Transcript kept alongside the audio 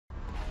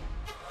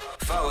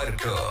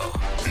vRq.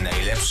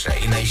 Najlepsze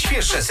i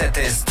najświeższe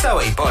sety z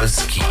całej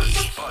Polski.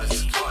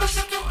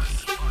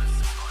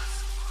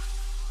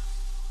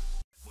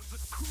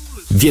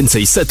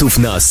 Więcej setów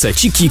na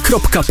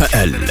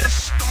seciki.pl.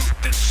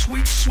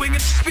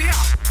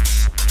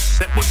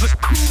 That was the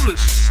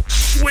coolest,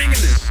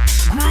 swingingest,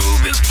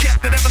 grooviest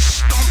cat that ever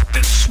stomped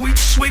this sweet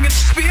swinging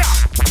sphere.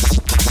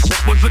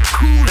 That was the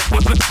coolest,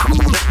 was the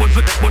coolest, was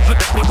the bass.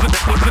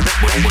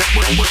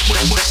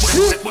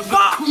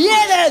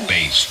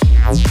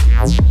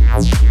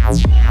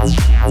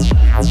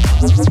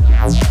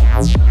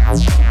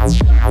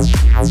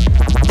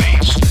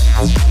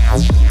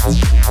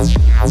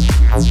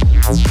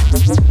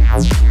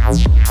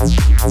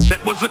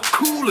 That was the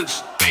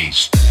coolest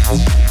bass.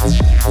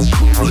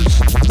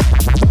 Coolest.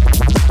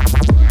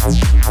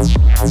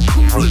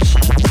 Coolest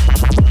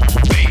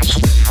bass.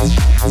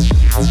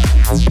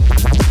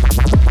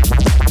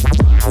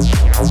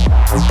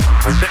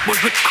 That was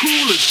the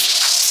coolest.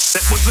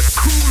 That was the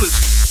coolest,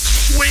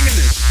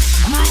 swingingest,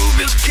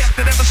 grooviest cat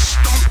that ever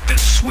stomped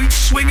this sweet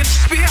swinging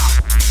sphere.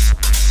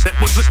 That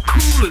was the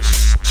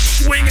coolest,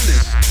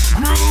 swingingest,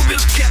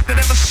 grooviest cat that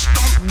ever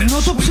stomped this.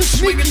 No to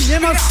PRZESMYKI, nie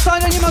ma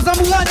stania, nie ma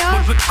zamulania.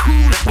 Was the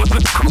coolest, was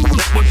the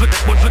coolest, was the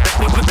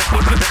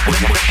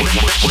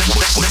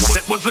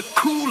that was the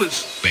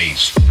coolest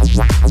bass.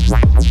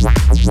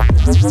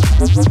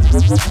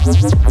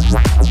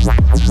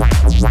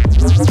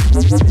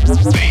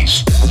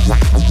 Bass.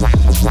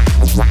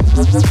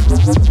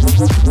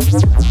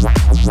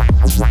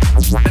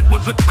 That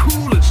was the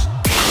coolest.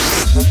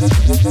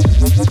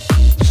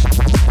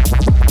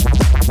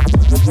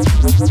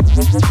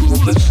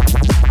 Coolest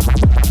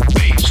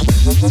bass.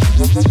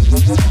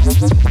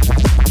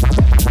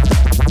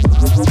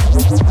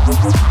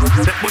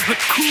 That was the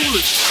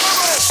coolest.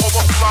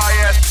 Overfly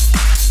it.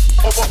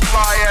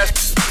 Overfly it.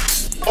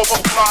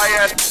 Overfly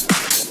it.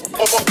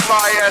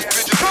 Overfly it.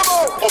 Bitches, come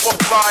on.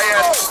 Overfly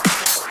it.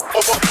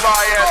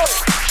 Overfly it.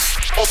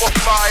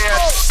 Overfly it.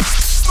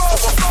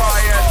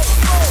 Overfly it.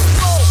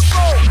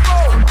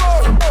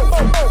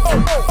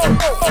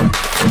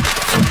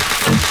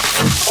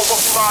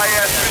 Overfly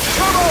it. Bitches,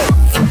 come on.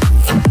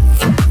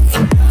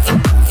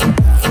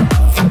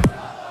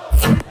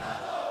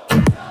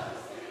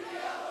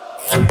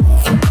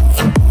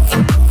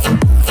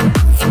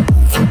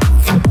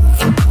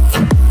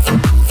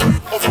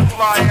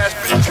 Overfly ass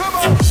bitch, come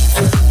on!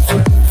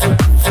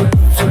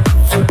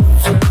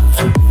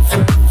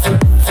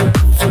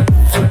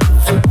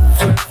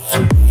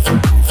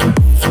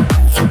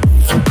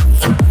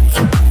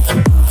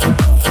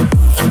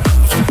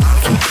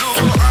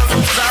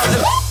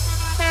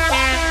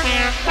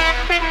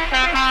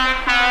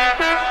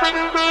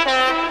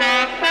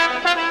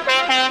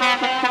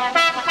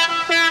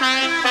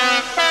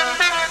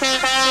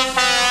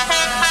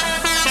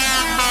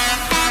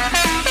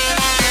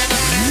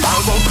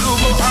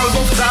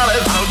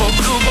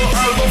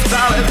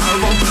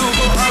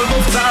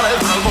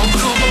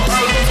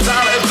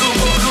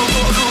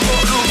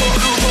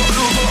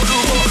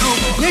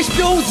 Nie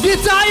śpią,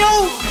 zwiedzają!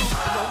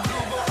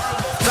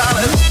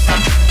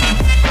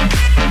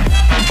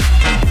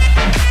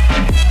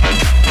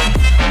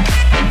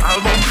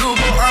 Albo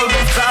grubo, albo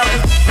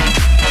wcale.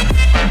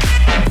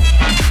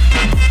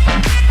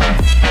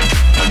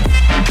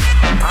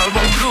 Albo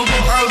grubo,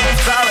 albo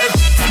wcale.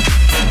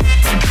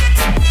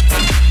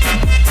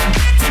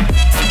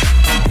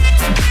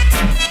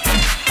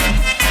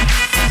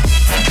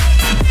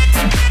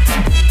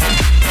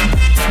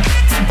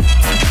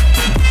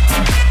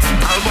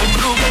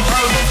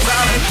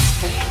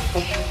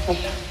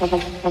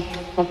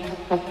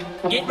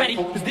 Get ready,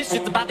 cause this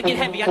shit's about to get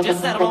heavy. I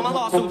just settled on my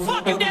lawsuit.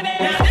 Fuck you, damn it!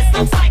 Now this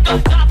looks like a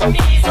job for me,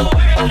 so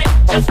everybody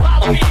just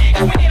follow me.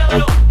 Cause we need a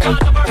little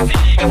controversy,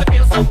 cause it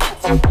feels so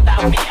empty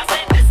without me. I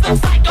said this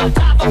looks like a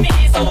job for me,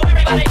 so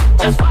everybody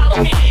just follow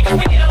me. Cause we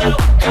need a little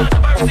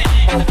controversy,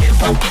 cause it feels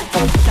so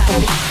empty without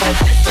me.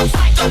 This looks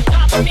like a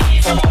job for me,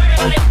 so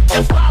everybody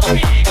just follow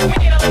me. Cause we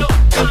need a little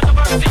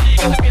controversy,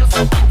 cause it feels so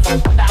empty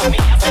without me. I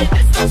said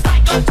this looks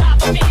like a job for me,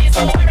 so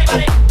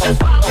everybody just follow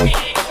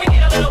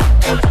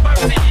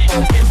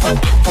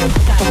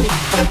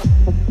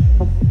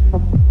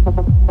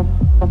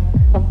me.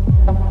 Cause we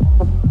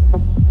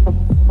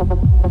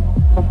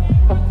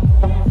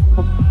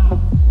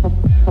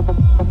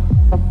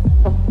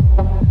need a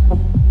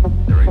little controversy,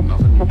 cause it feels so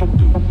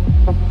empty without me.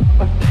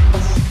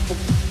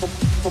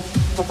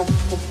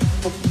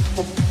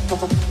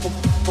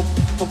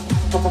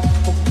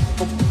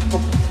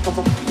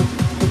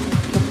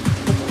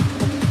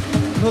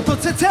 No to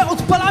CC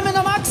odpalamy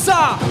na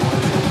maksa!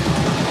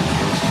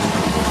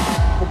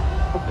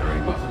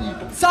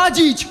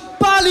 Sadzić!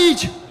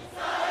 Palić!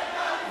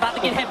 About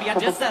to get heavy, I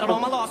just settled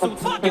on my lawsuit.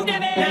 Fuck you,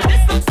 damn it! Now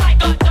this looks like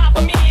a job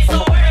for me,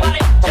 so everybody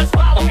just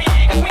follow me.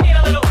 Cause we need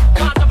a little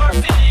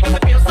controversy, cause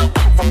it feels so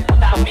empty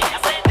without me. I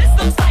said this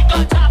looks like a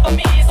job for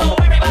me, so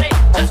everybody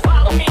just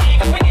follow me.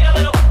 Cause we need a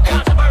little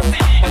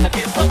controversy, cause it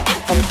feels so empty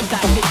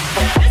without me.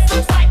 Now this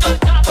looks like a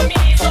job for me,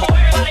 so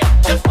everybody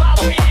just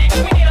follow me.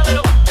 Cause we need a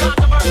little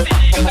controversy,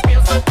 cause it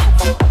feels so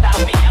empty without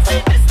me. I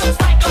said this looks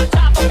like a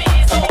job for me.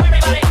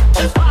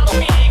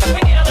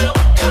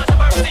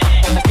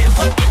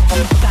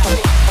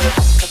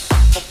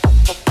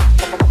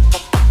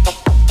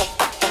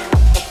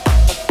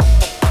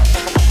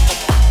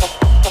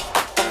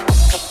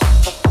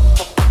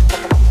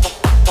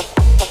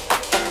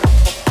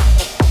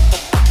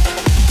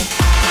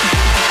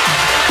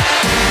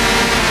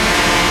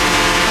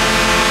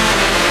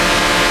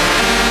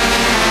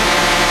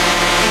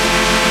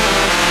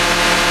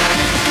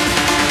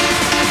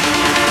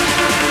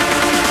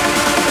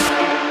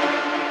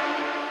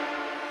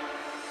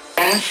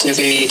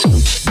 activate.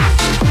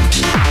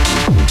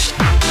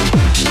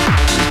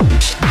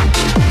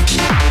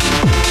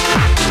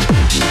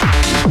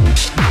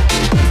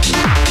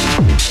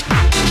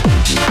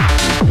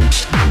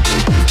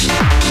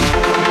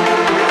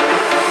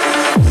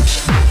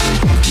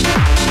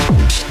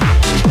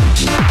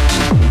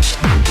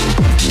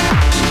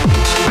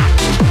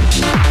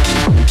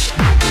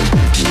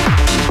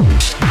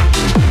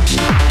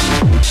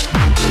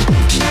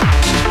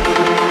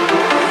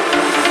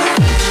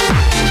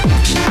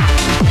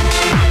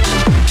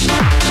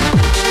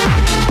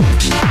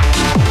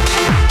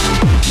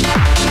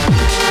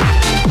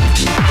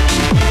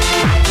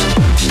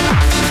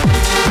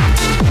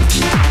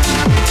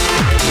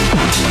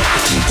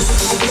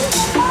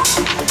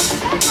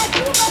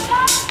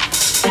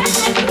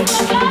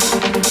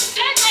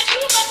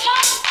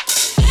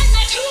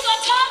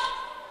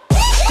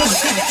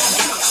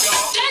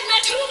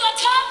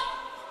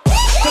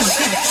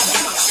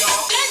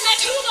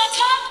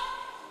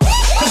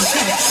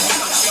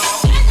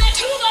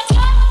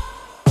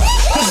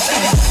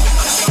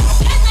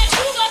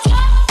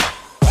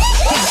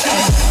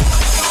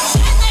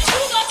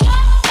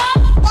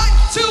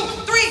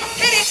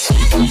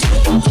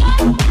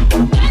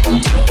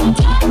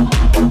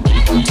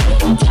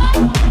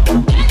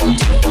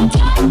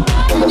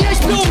 Nie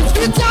śpią,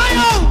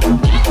 zwiedzają!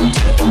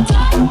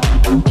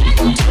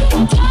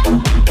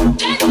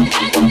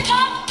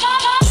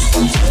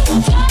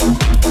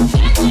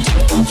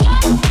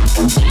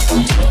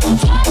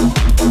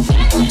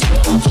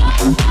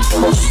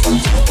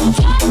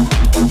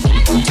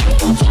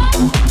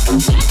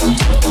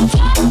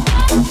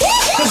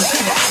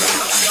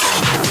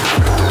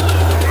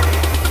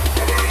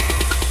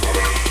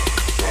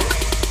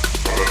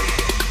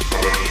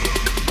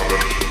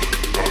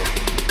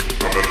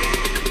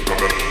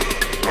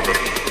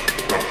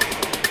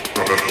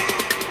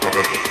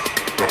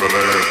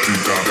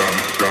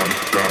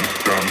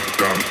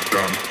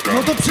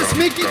 No to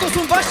przesmyki to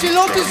są właśnie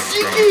loty z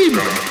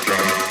dzikim!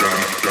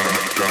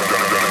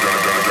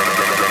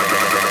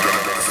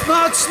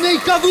 Smacznej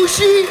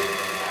kawusi!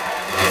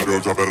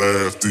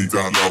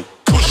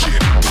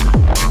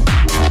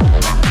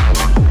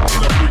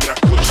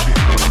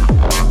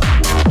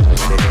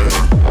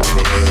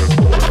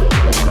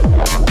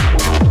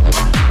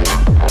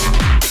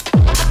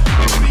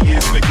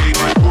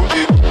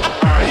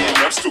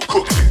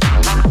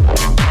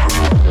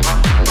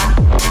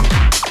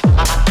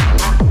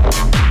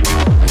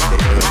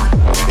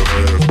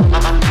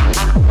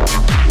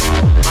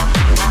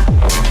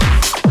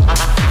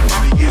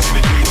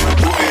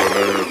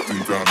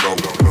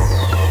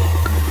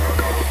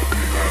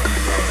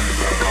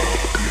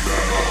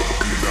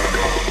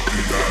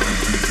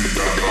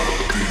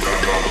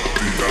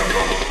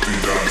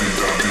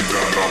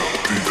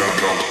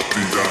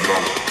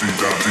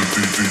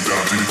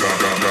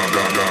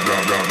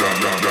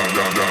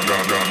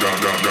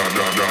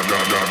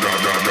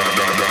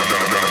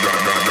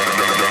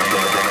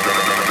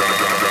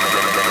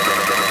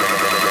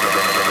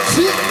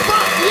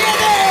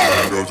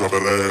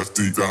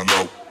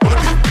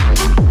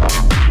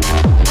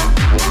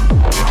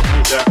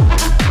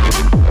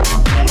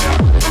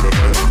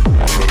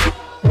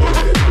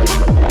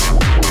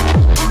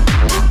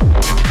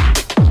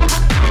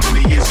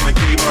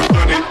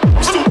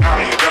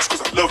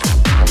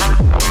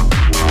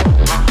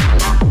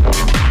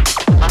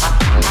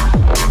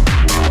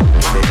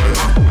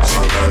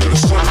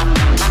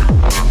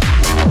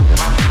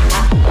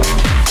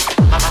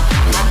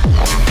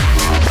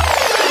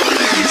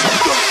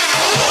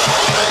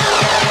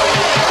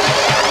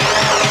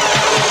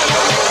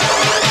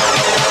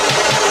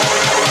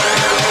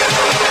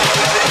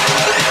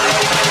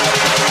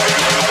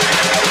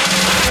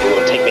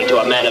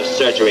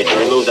 Surgery to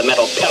remove the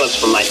metal pellets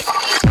from my...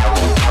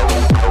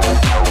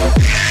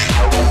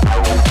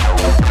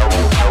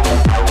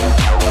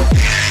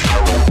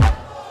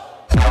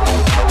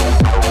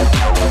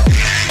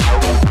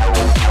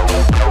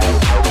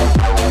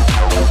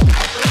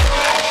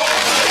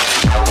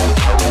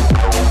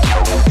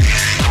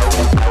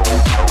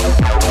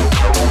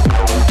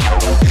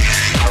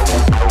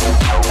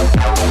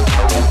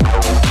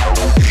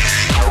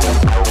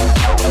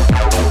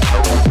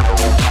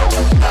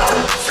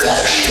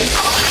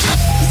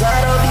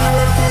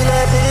 Zarobiłem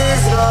tyle,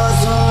 by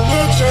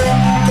zrozumieć, że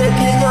te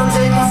pieniądze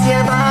nic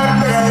nie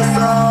warte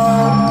są.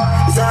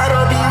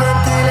 Zarobiłem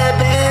tyle,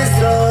 by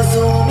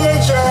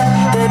zrozumieć, że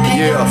te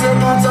pieniądze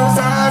budzą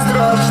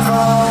zazdrość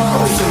twą.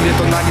 Mnie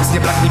to na nic nie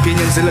braknie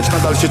pieniędzy, lecz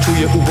nadal się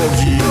czuję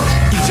ubogi.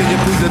 I gdzie nie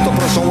pójdę, to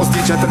proszą o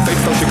zdjęcia, ten fake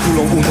stał się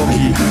kulą u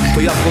nogi.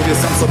 To ja w głowie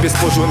sam sobie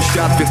stworzyłem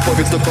świat, więc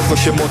powiedz, do kogo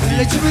się modli.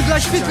 Lecimy dla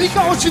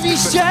świetlika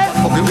oczywiście!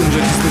 Mogę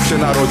umrzeć i znów się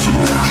narodzić.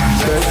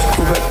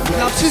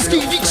 Dla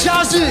wszystkich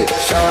wiksiarzy!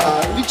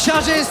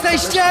 Wiksiarze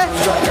jesteście?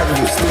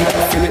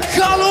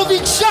 Halo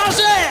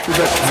wiksiarze!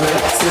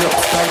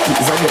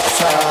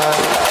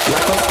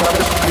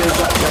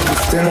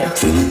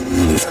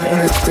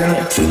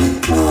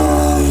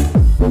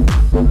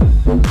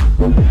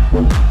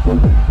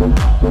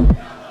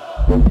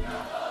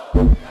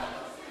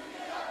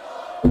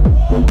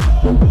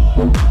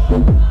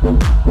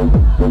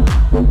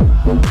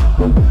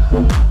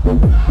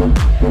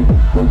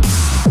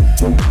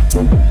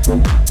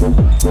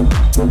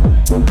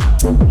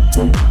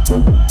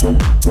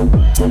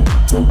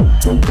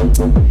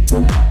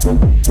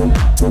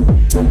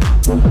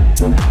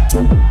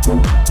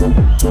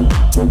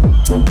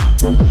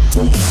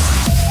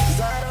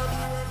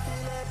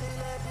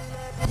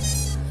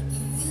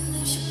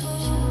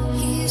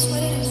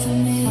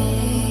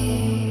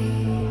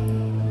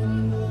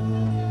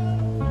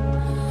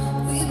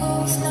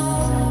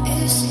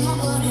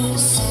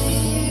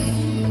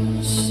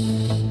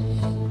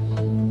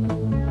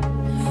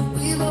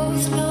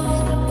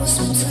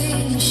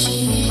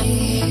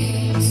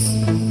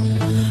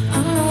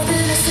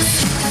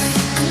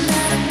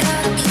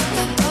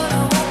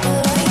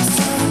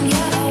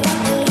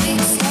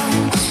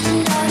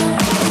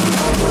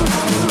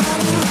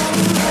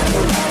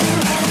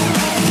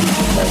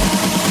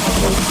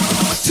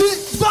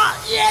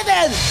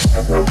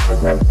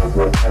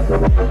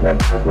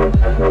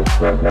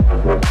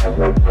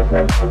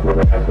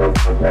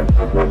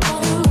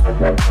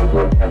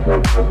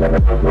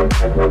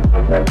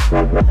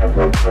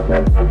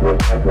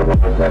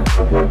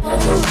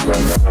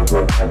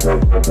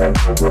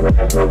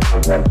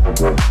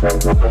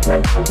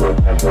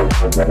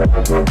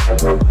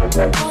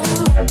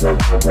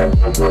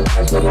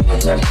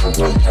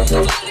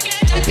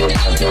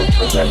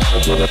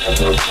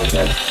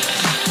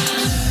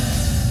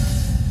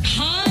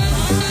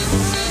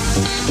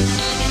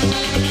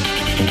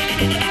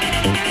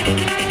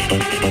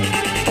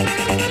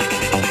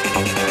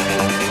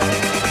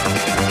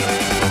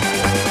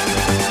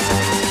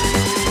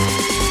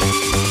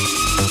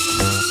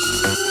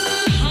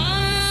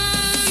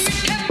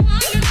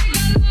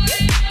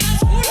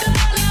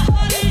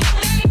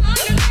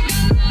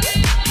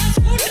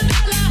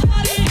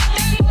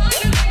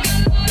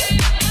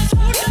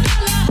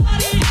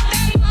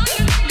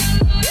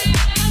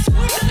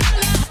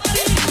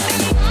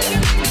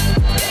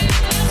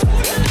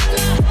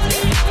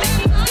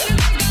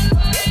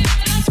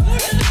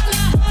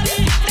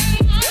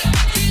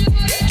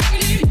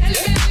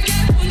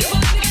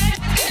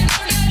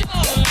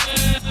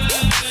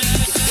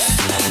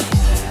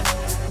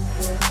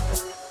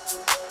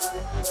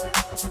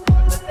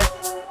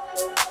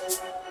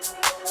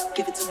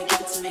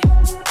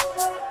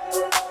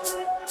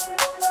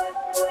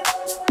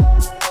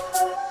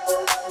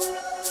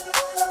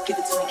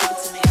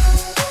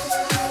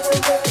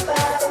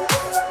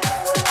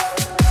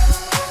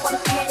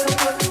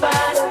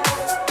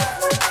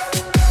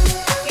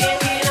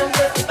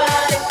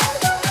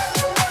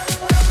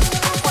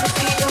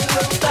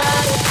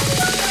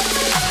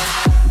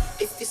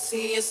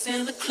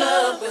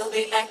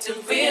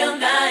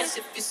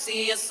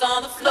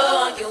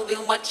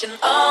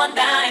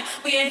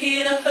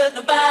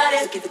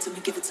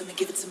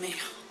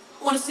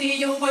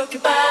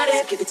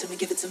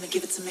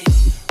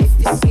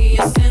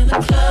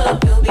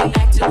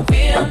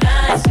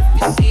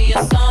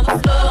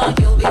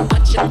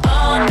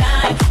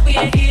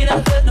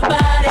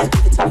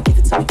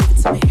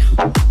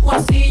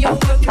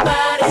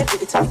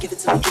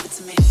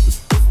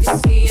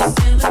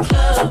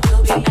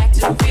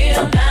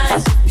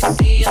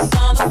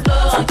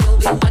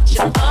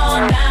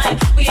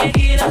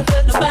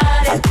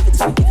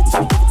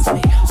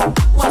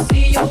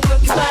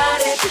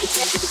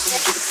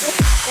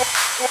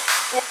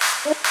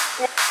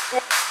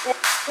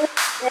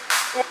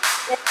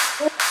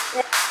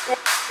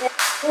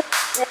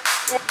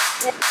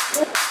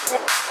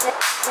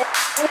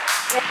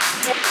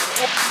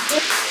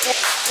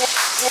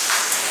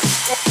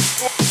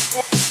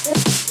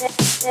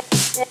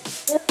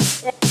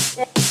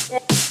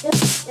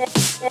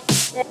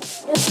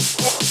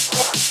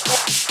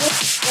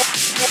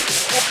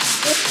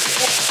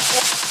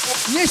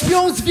 Nie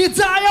śpią,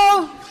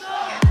 zwiedzają!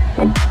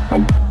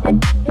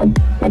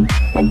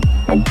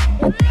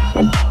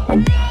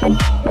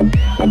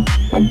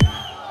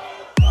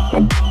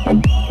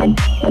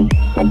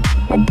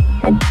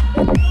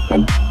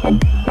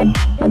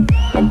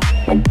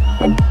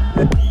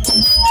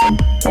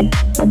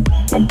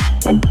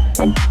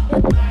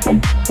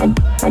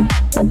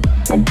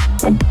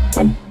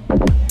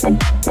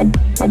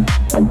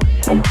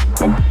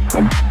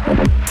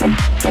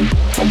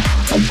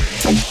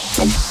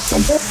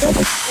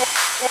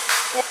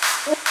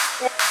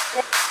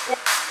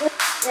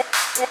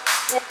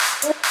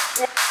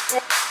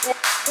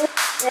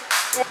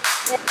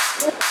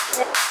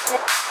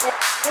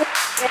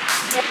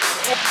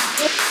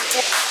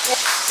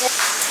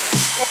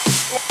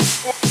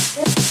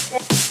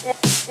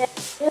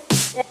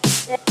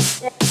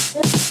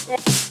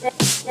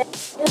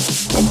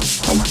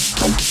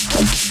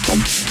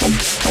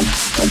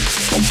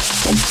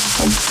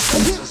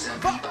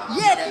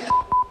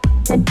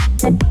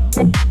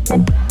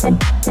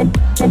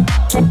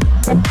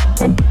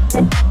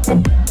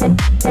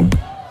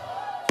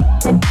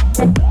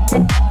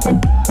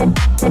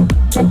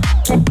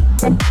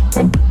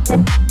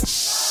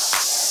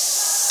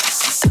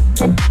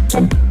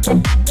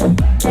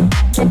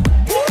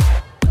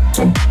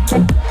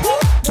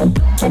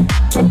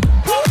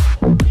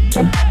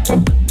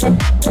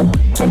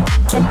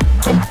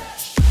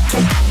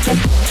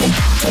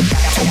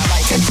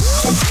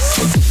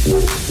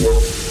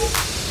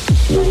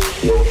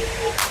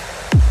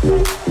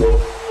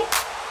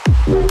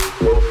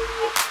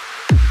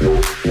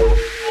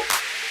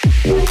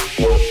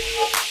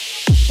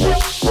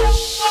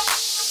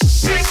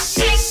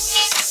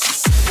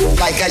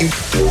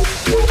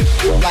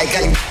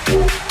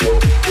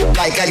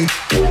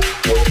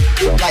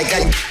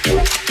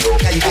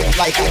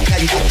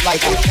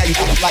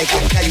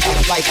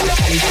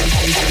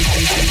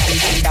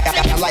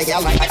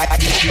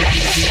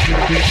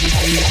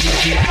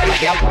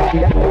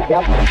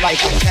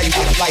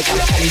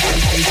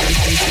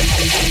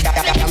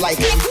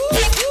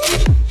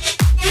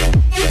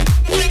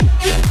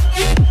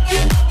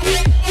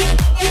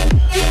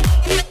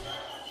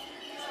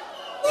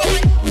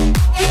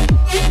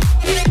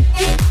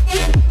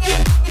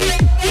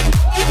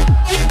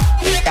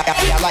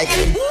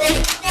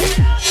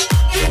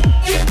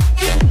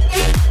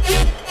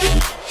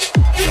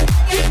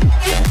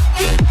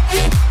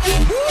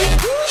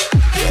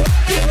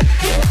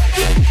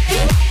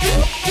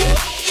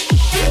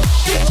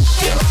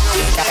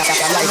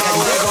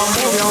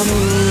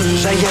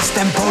 Że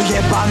jestem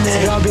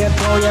pojebany, robię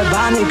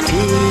pojebany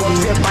kwit. Po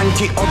dwie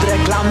bańki od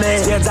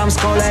reklamy, zwiedzam z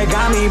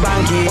kolegami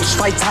banki. Od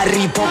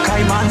Szwajcarii po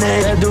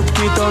Kajmany, te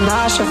dupki to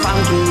nasze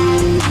funky.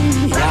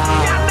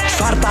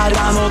 Czwarta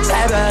rano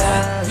CB.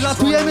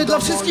 Wlatujemy dla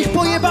wszystkich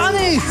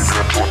pojebanych.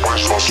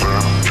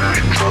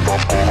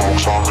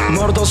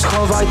 Mordo,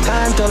 schowaj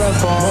ten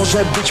telefon,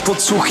 może być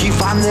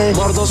podsłuchiwany.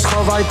 Mordo,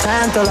 schowaj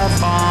ten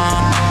telefon.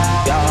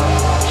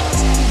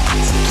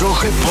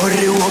 Trochę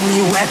poryło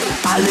mi łeb,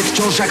 ale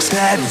wciąż jak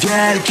sklep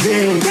wielki.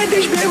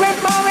 Kiedyś byłem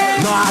mały,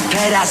 no a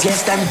teraz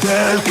jestem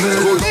wielki.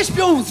 Nie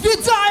śpią,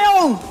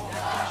 zwiedzają.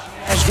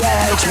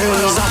 Wielki,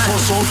 za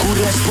początku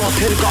respo,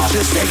 tylko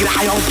wszyscy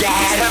grają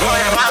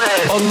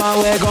wielki. Od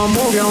małego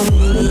mówią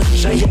mi,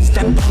 że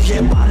jestem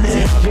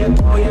pojebany. Robię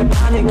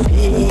pojebany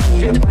kwit.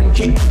 Dwie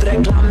bańki od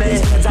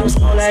reklamy, zwiedzam z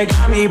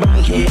kolegami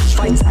banki. W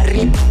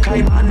Szwajcarii po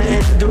Kajmany,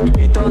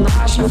 dupki to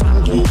nasze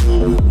funky.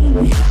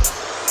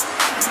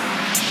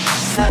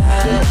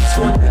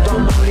 Dzwonię do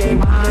mojej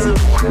mamy.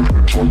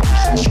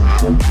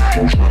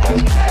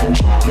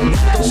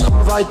 Mordo,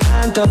 schowaj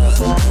ten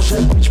telefon, może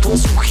być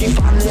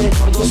podsłuchiwany.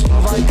 Mordo,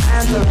 schowaj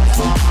ten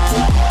telefon.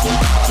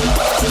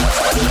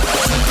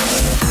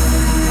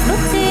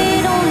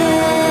 Flotter dans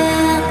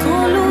l'air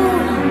trop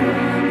lourd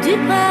du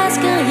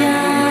presque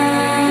rien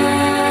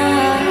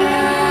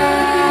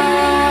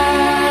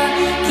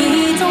qui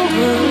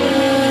t'entre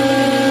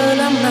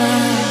la main.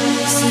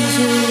 Si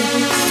je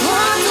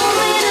dois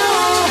tomber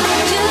dehors,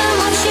 que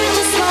ma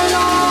chute soit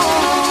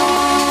lente.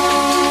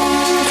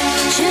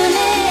 Je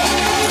n'ai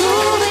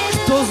trouvé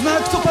Kto zna,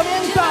 kto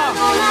pamięta.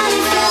 la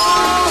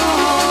différence.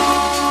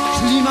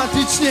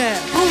 Klimatycznie.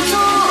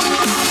 Pourtant,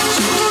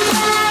 je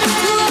voudrais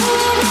retrouver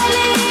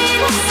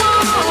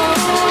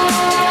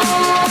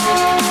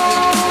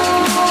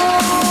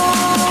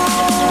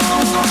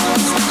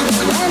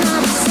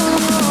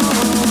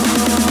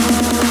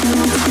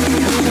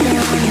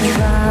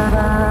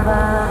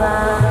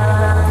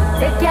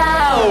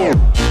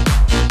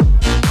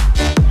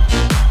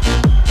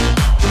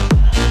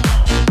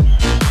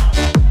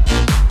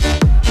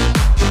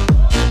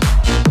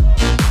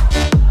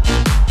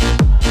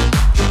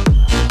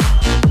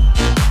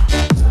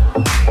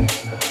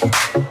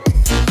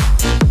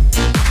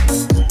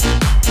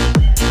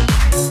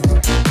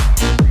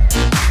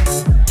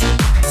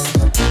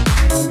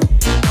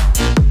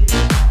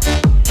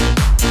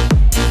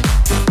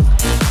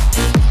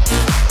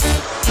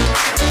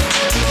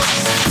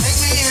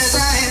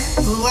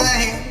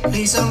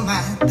peace of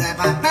mind that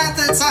my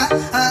methods are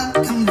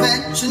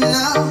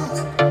unconventional.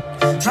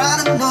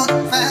 Try to know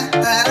the fact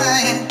that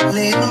I ain't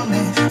little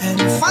man, and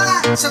you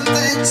find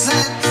something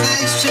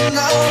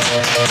sensational.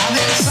 I'm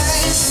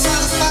insane,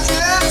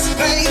 motherfuckers,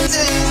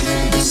 crazy.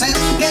 You say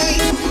the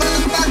game,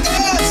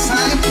 motherfuckers,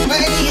 I'm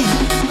playing.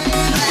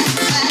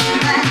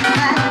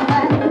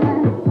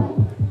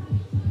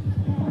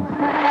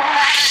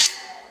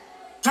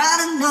 Try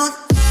to know.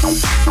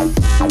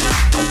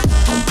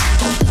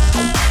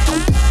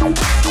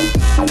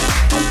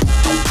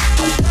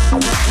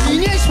 I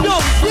nie śpią,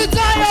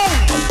 zwiedzają!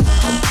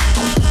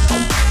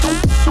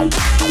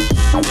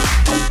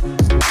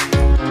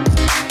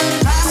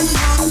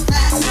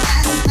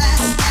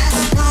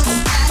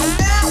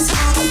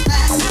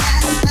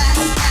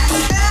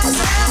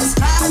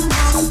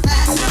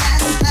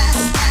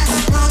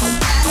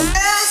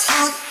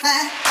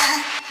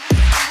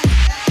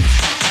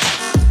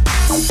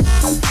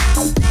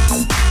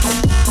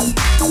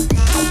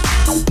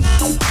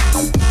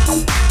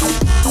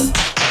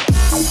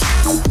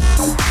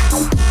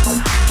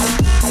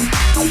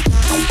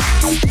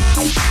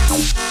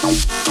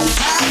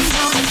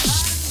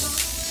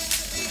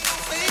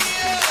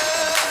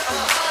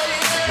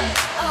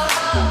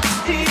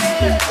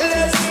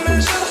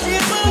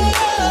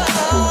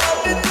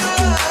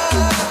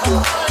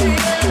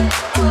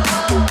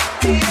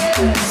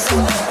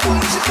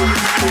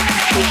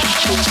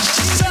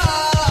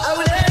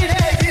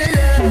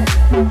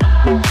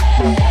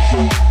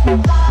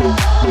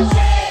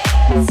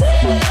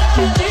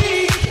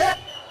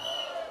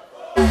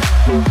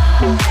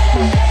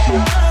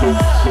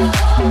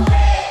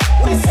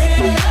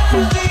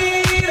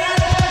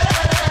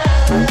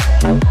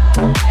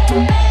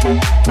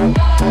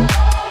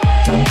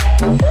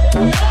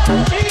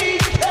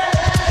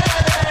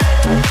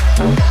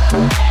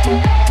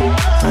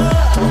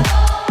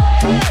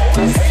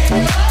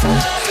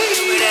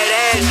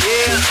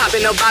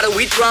 a bottle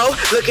we throw.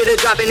 Look at her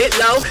dropping it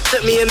low.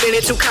 Took me a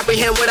minute to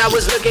comprehend what I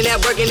was looking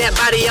at. Working that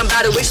body, I'm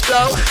about to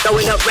explode.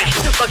 Throwing up racks,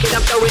 fuck it,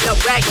 I'm throwing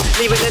up racks.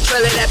 Leaving a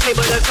trail of that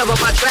paper to cover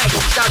my tracks.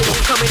 Started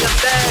you coming up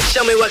fast.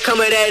 Show me what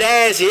come of that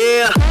ass,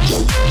 yeah.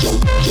 Yeah.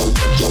 Yeah.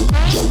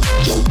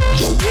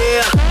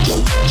 Yeah.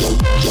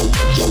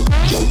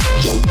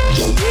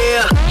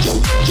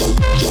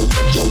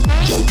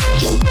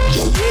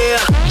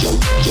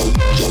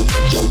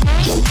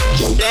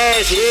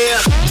 Dance,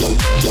 yeah.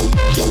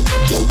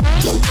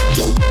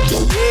 Yeah. Yeah.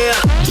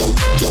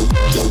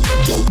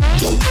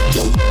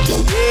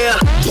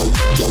 Yeah.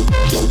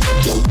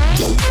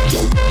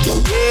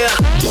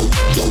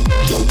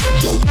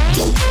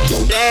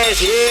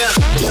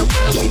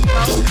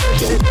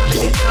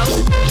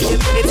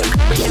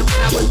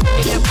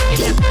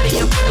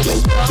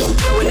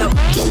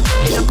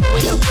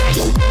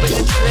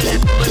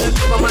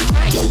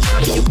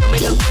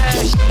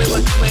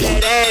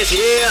 Dance,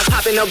 yeah.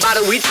 Popping no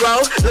bottle we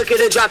throw. Look at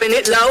her dropping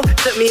it low.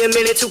 Took me a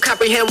minute to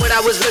comprehend what I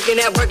was looking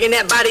at. Working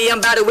that body, I'm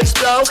about to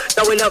explode.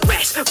 Throwing up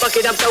racks, fuck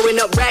it, I'm throwing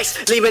up racks.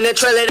 Leaving a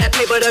trail of that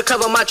paper to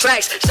cover my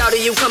tracks.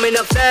 Shouted you coming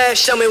up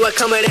fast. Show me what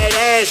come of that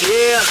ass,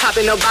 yeah.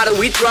 Popping no bottle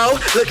we throw.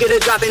 Look at her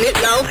dropping it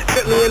low.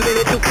 Took me a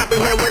minute to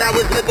comprehend what I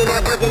was looking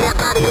at. Working that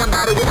body, I'm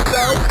about to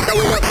explode.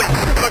 Throwing up racks,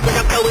 fuck it,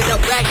 I'm throwing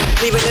up racks.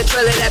 Leaving a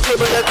trail of that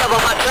paper to cover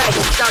my tracks.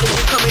 Shouted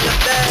you coming up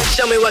fast.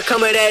 Show me what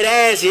come of that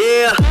ass,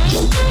 yeah.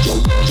 Yeah.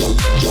 Yeah.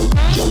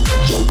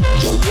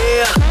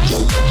 Yeah.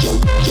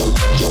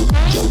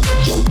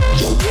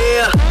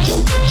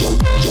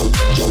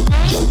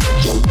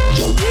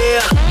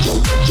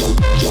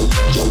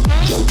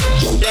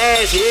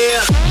 Dance,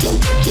 yeah. Yeah.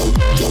 Yeah.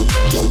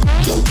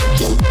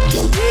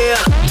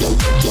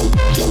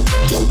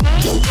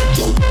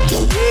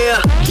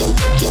 Yeah.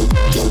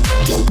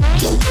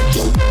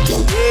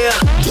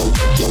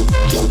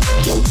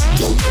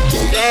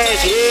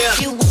 Dance, yeah.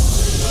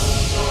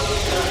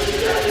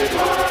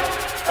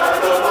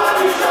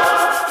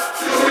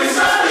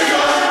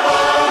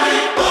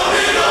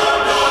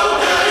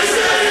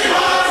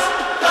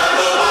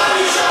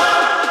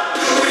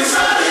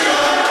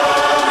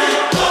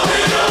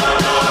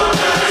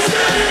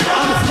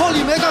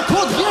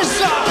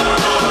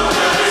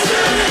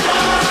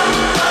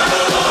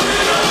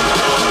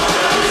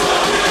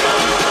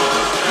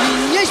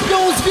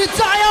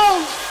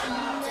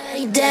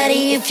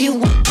 Daddy, if you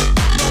want.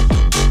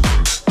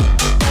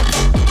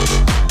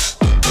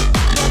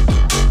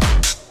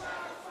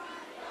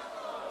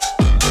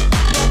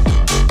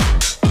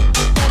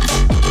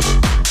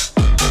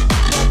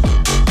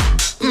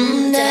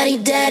 Daddy,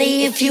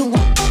 daddy, if you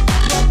want.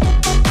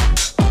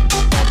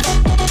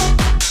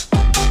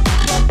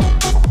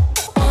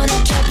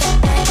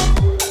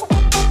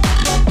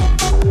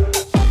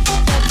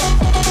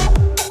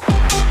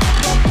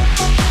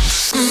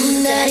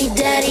 Daddy,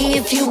 daddy,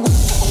 if you want.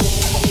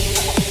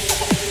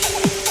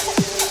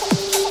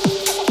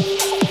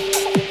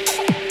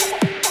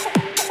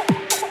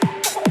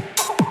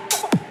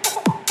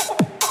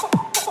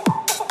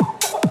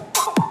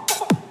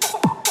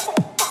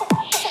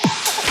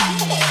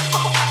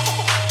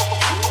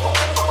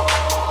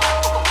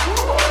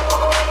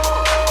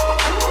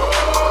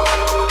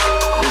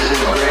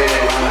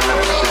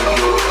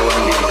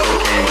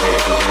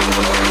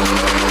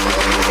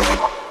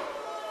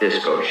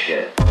 Disco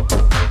shit.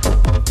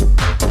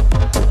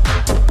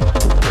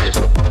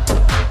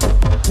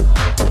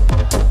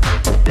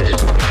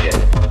 Disco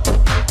shit.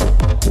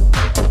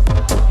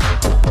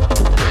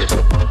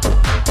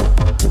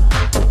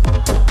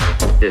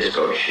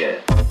 Disco shit.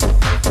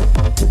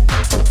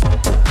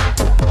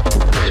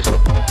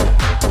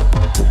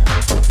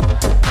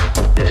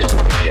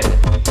 Disco shit.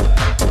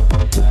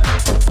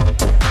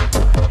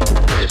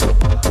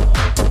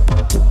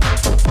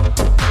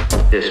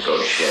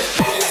 Disco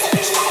shit.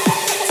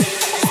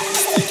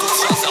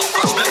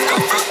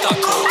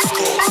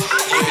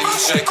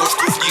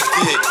 Kosztów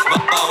nigdy,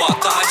 mała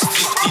tańcz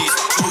striptease.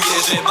 Czuję,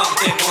 że mam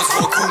demon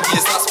wokół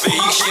mnie, zaspy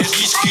ich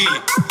księżniczki.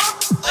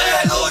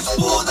 Eluć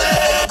budę,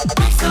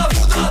 mixa,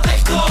 woda,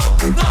 techno.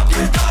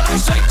 Napierdalaj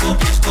szczęko,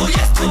 bierz to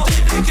jest to ty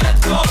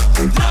wykrętko.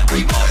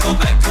 Dragi moją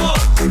męko,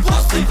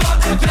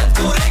 posywane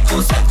prędko.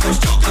 Ręką setką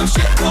ściągam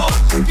sierwo.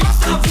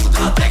 Mixa,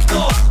 woda,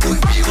 techno, mój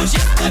miłość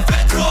jest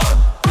mefedron.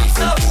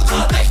 Mixa,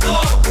 woda,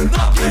 techno.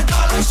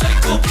 Napierdalaj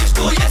szczęko, bierz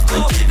to jest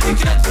to ty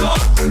wykrętko.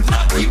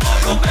 Dragi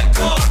moją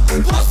męko,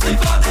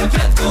 posywane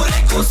prędko.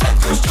 Ręką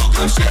setką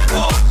ściągam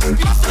sierwo.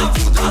 Mixa,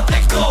 woda,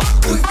 techno,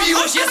 mój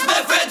miłość jest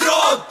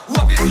mefedron.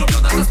 Łapie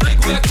zrobiona na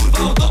spręgu jak kurwa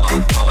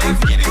automat. Mała jak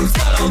w niebie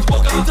ustala od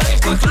Boga. Dajesz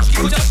dwa kroczki,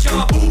 chociaż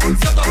chciała pół.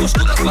 Zjadła, bo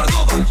szkoda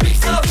zmarnować.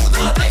 Mixa,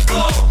 woda,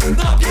 techno.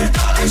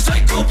 Napierdalaj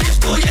szczęko, bierz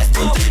to jest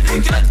to ty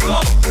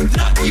wykrętko.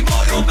 Dragi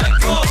moją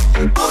męko.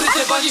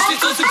 Poryte pani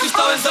świecącym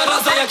kryształem,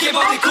 zaraza jak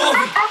jebany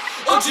COVID.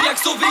 Oczy jak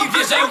sowy i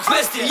wjeżdżają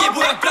kwestie.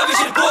 Jebło jak prawie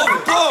sierpowy.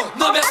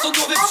 Na miasto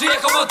nowe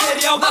przyjechał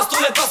materiał. Na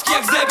stole paski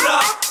jak zebra.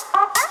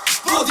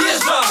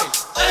 Podjeżdżaj!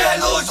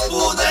 Eluć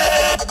budę!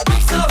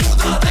 Mixa,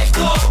 woda,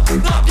 techno.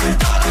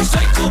 Napierdalaj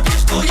szczęko,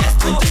 bierz to jest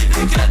to ty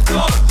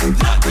wykrętko.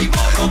 Dragi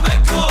moją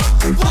męko.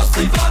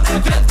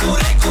 Posywane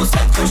prędko.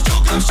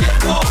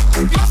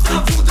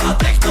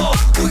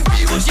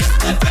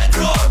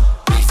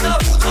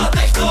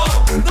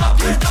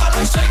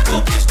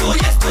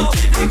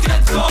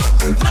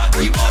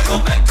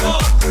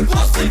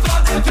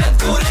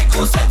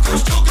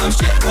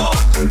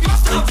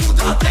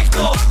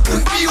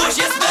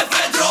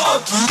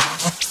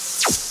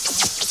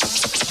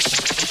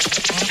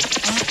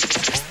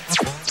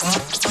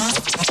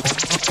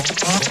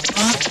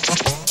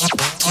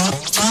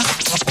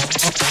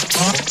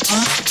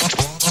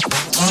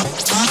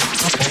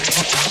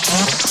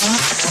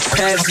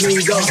 Pass me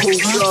the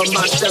hookah,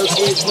 my shirt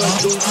is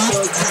Medusa. You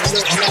look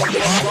like a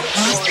rock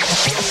boy.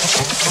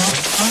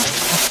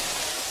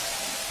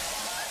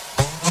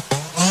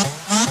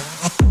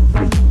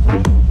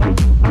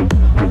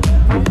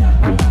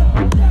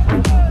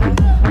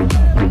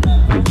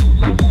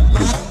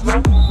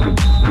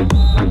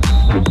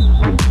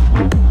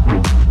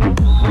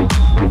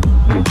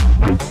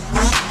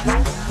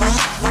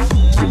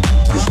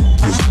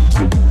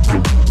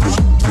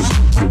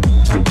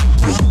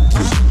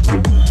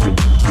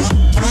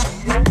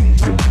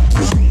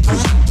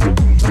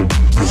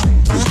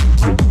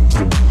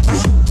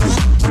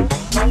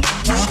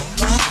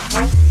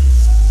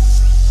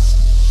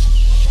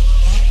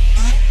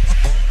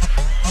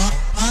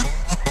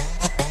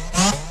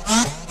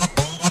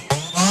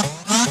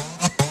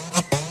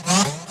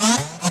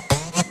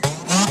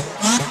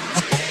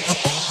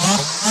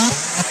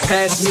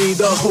 Pass me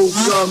the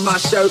hookah, my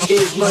shirt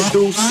is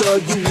Medusa.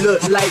 You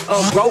look like a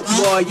broke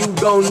boy, you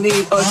gon'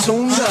 need a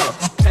tune-up.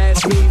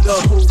 Pass me the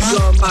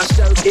hookah, my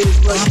shirt is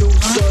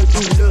Medusa.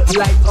 You look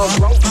like a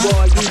broke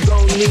boy, you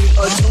gon' need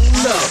a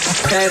tune-up.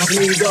 Pass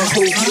me the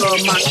hookah,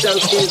 my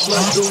shirt is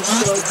Medusa.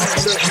 You look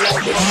like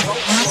a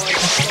broke boy.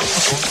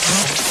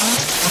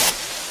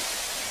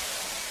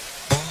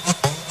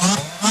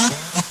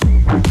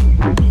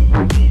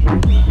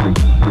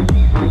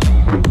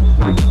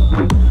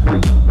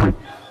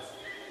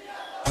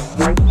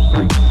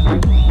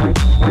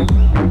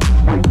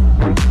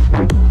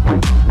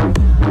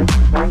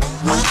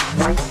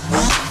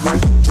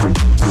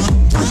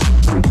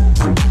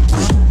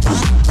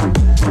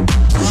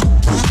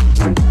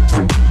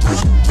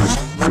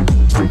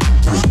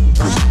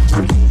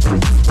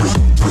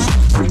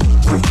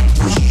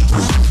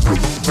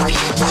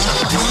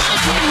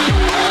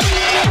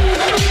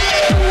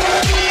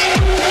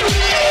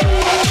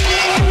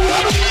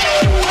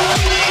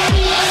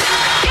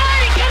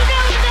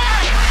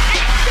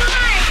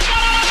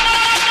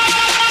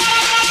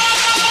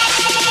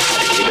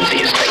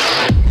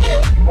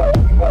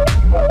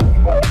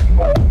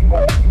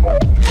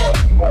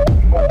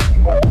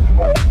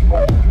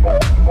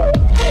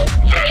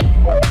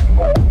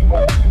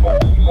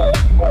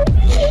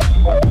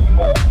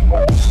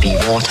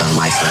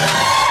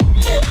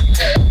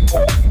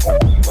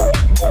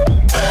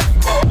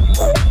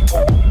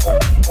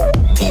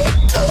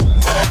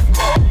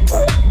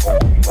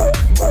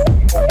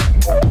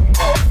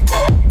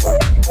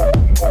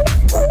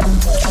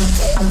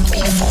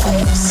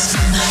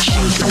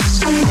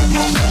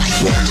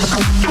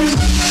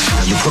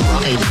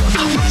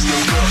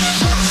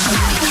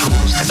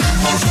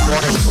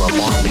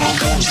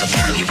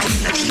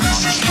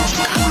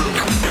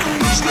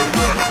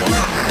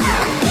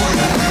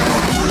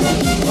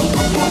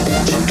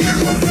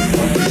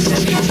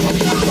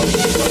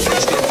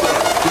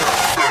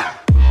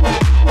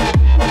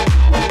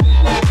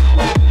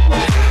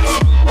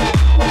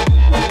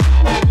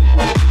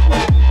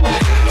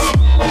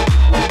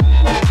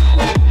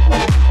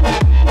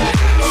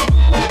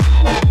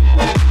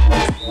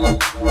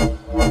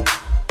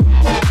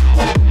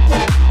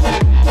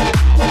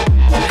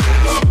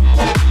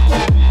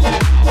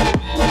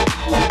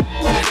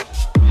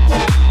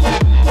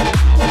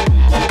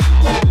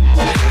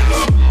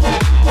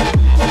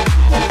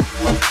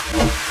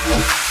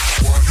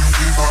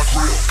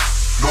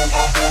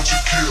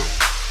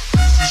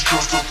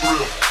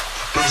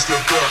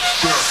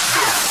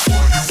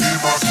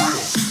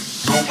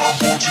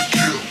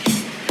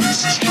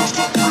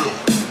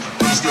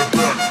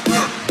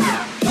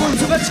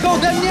 Końcóweczka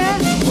ode mnie.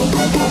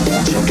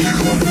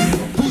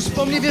 Puść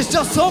po mnie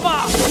wjeżdża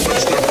sowa.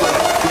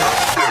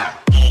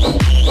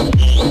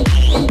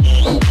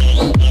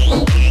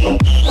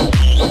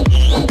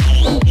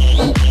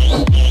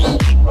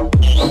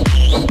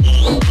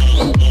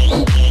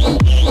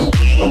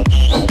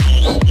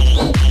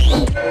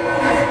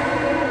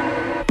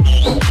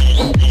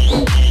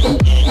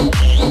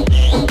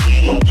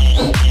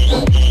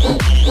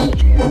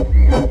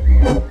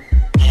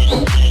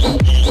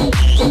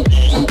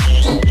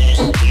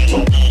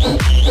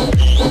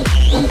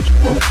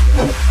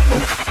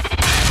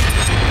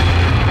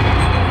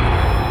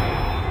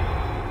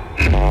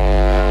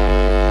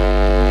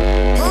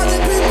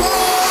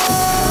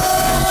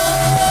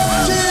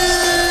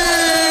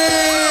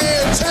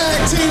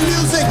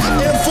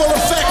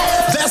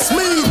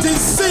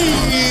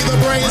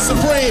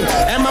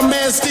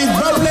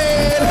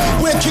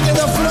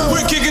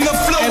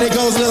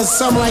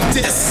 Something like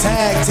this,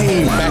 tag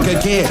team, back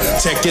again.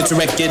 Check it,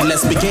 record,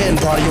 let's begin.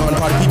 Party on,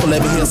 party people,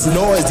 let me hear some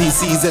noise.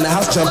 DC's in the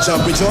house, jump,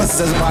 jump, rejoice.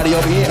 There's a party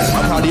over here,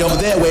 a party over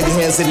there. Wave your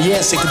hands in the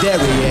air, shake the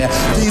dairy, yeah.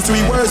 These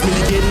three words mean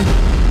you getting.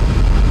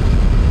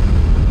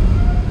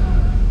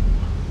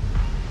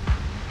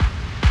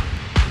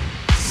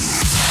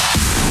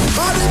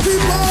 Party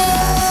people,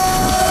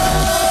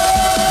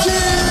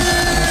 yeah.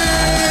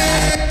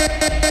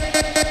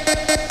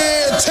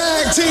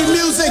 Tag team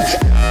music.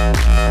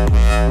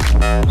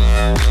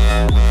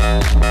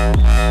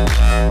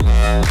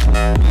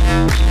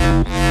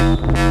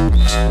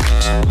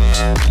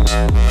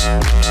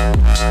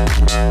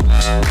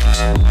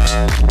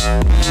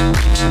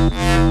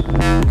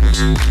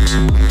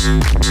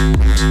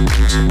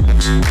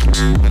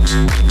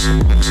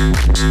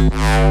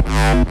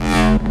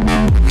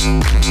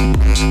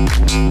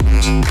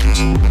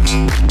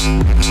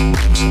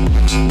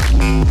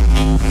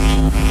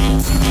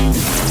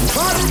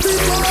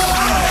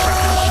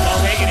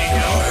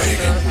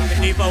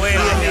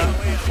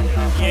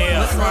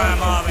 Yeah,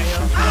 prime over here.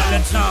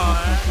 Let's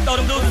throw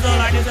them dudes up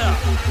like this up.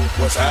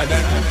 What's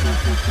happening?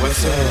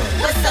 What's up?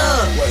 What's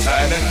up? What's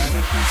happening?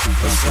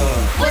 What's up?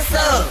 What's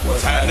up?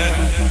 What's happening?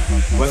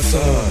 What's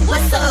up?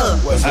 What's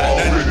up? What's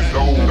happening?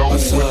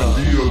 What's up?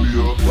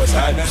 What's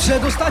happening?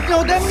 Przedostatnio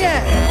ode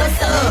mnie.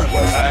 What's up?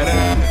 What's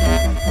happening?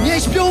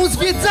 Nie śpią,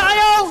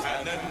 zwiedzają.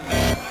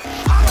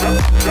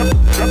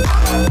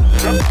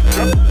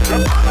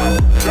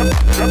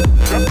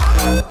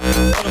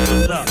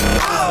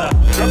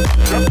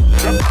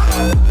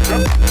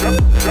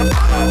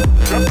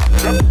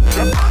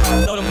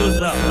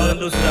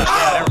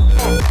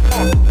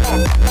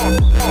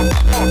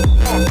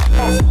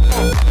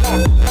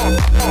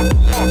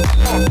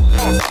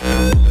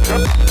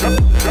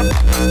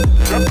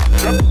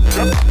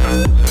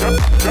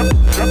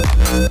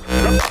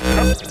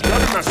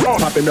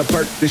 Popping the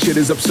perk, this shit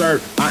is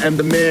absurd. I am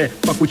the man,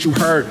 fuck what you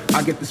heard.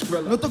 I get this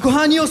thriller. No to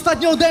kochani,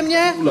 ostatnio ode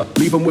mnie.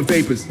 Leave them with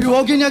vapors. Był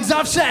ogień jak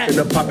zawsze.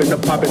 Popping the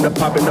popping the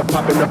popping the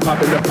popping the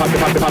popping the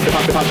popping popping popping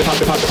popping popping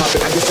popping popping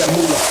popping. I get that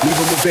moolah. Leave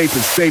them with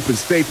vapors,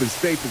 vapors, vapors,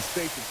 vapors,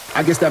 vapors.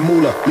 I get that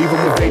moolah. Leave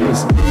them with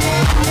vapors.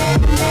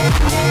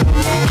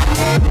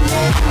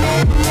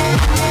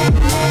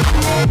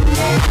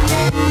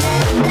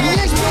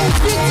 Nie śpią,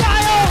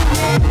 zwiedzają.